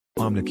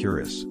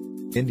Omnicuris,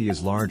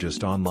 India's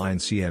largest online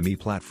CME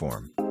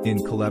platform, in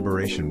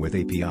collaboration with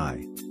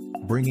API,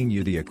 bringing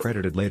you the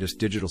accredited latest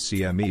digital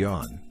CME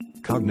on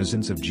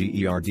Cognizance of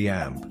GERD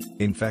and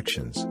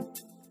Infections.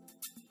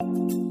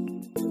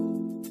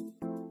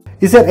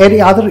 Is there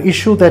any other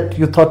issue that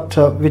you thought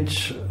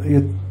which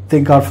you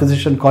think our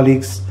physician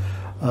colleagues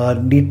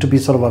need to be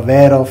sort of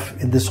aware of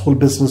in this whole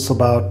business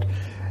about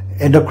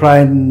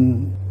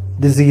endocrine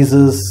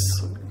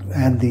diseases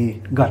and the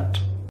gut?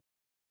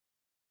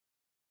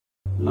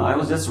 No, I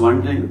was just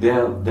wondering,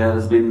 there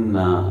has been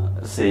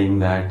saying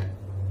that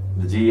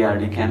the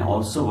GERD can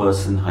also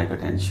worsen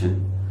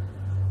hypertension,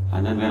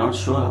 and then we're not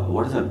sure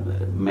what is the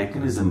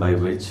mechanism by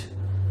which.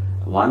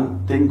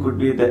 One thing could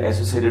be the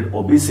associated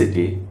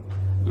obesity,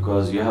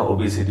 because you have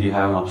obesity, you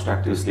have an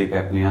obstructive sleep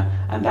apnea,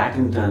 and that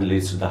in turn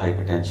leads to the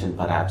hypertension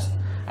perhaps,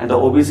 and the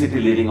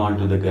obesity leading on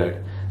to the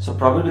GERD. So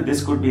probably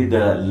this could be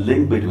the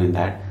link between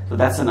that. So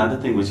that's another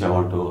thing which I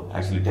want to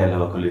actually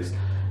tell our colleagues.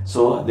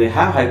 So they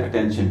have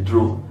hypertension,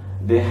 true,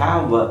 they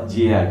have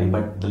GERD,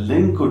 but the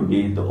link could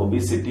be the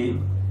obesity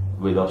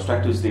with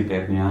obstructive sleep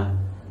apnea,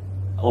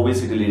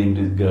 obesity leading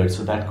to GERD,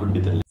 so that could be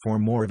the link. For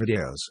more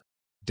videos,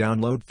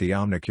 download the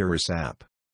Omnicuris app.